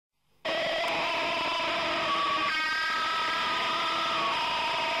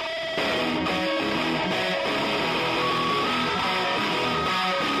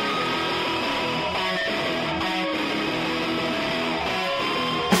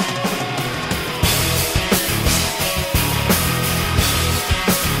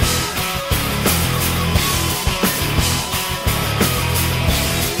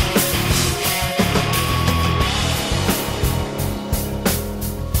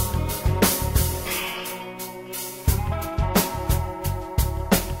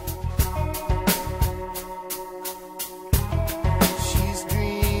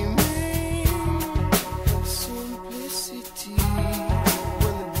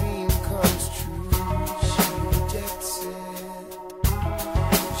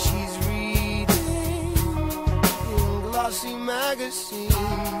seems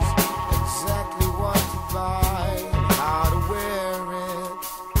exactly what to buy and how to wear it.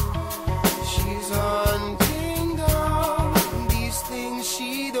 She's hunting down these things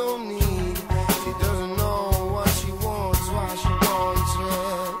she don't need. She doesn't know what she wants, why she wants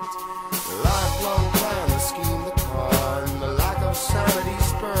it. The lifelong plan, the scheme, the con, the lack of sanity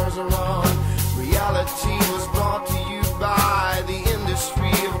spurs her on. Reality was brought to you by the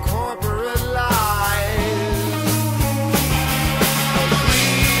industry of corporate lies. A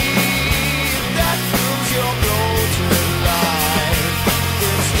greed that fills your bloated life.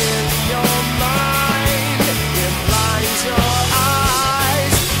 It's in your mind, it blinds your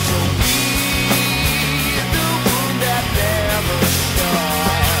eyes. So read the wound that never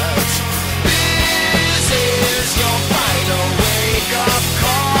shuts. This is your final wake-up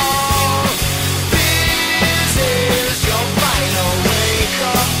call. This is your final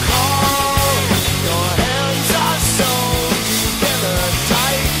wake-up call. Your hands are sewn together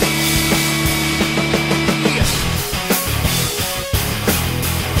tightly.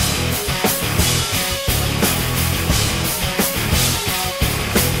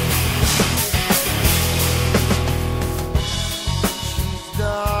 She's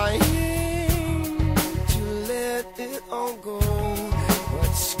dying to let it all go,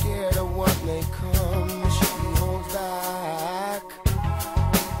 but scared of what may come, she holds back.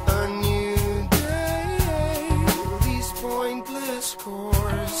 A new day, these pointless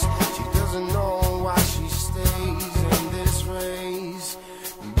course. She doesn't know why she stays in this race.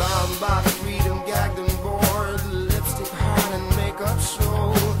 Bound by freedom, gagged and bored, lipstick, heart and makeup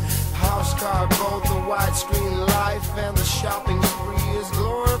show. House car, both the widescreen life and the shopping